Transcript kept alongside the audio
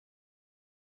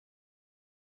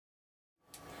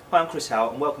Hi, I'm Chris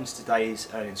Howell and welcome to today's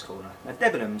Earnings Corner. Now,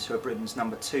 Debenhams, who are Britain's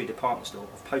 #2 department store,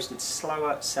 have posted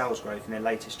slower sales growth in their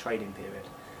latest trading period.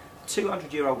 The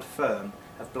 200-year-old firm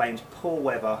have blamed poor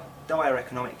weather, dire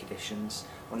economic conditions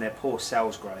on their poor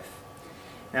sales growth.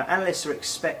 Now, analysts are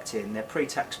expecting their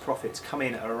pre-tax profits come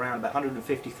in at around about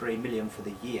 153 million for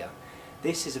the year.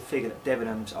 This is a figure that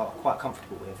Debenhams are quite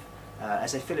comfortable with,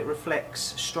 as they feel it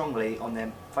reflects strongly on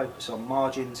their focus on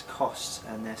margins, costs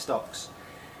and their stocks.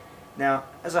 Now,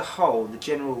 as a whole, the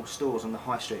general stores on the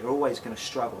high street are always going to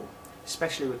struggle,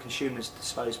 especially with consumers'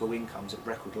 disposable incomes at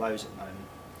record lows at the moment.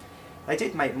 They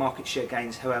did make market share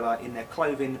gains, however, in their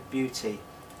clothing, beauty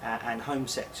and home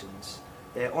sections.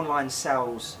 Their online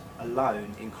sales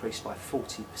alone increased by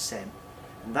 40%,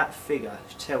 and that figure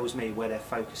tells me where their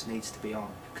focus needs to be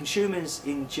on. Consumers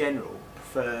in general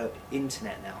prefer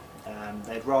internet now.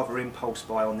 They'd rather impulse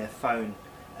buy on their phone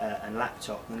and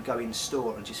laptop than go in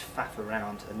store and just faff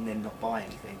around and then not buy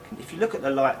anything. If you look at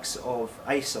the likes of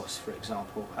ASOS, for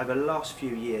example, over the last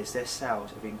few years their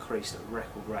sales have increased at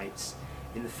record rates.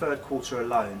 In the third quarter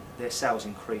alone their sales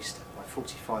increased by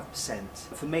 45%.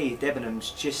 For me,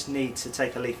 Debenhams just need to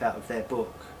take a leaf out of their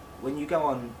book. When you go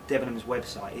on Debenhams'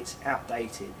 website, it's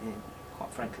outdated and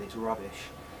quite frankly it's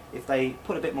rubbish. If they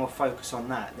put a bit more focus on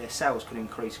that, their sales could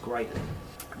increase greatly.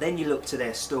 Then you look to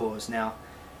their stores. Now,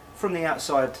 from the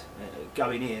outside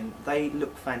going in, they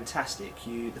look fantastic.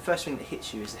 The first thing that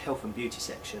hits you is the health and beauty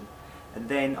section, and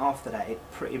then after that it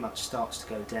pretty much starts to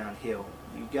go downhill.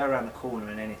 You go around the corner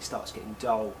and then it starts getting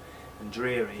dull and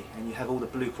dreary, and you have all the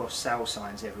Blue Cross sale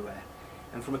signs everywhere.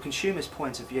 And from a consumer's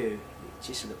point of view, it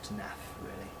just looks naff,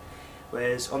 really.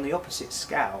 Whereas on the opposite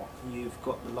scale, you've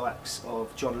got the likes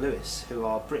of John Lewis, who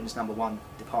are Britain's #1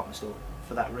 department store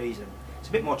for that reason. It's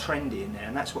a bit more trendy in there,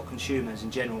 and that's what consumers in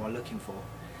general are looking for.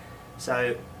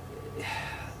 So,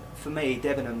 for me,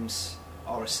 Debenhams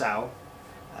are a sale.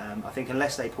 I think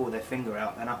unless they pull their finger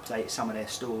out and update some of their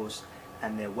stores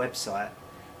and their website,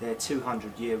 their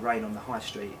 200-year reign on the high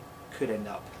street could end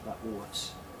up like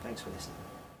Woolworths. Thanks for listening.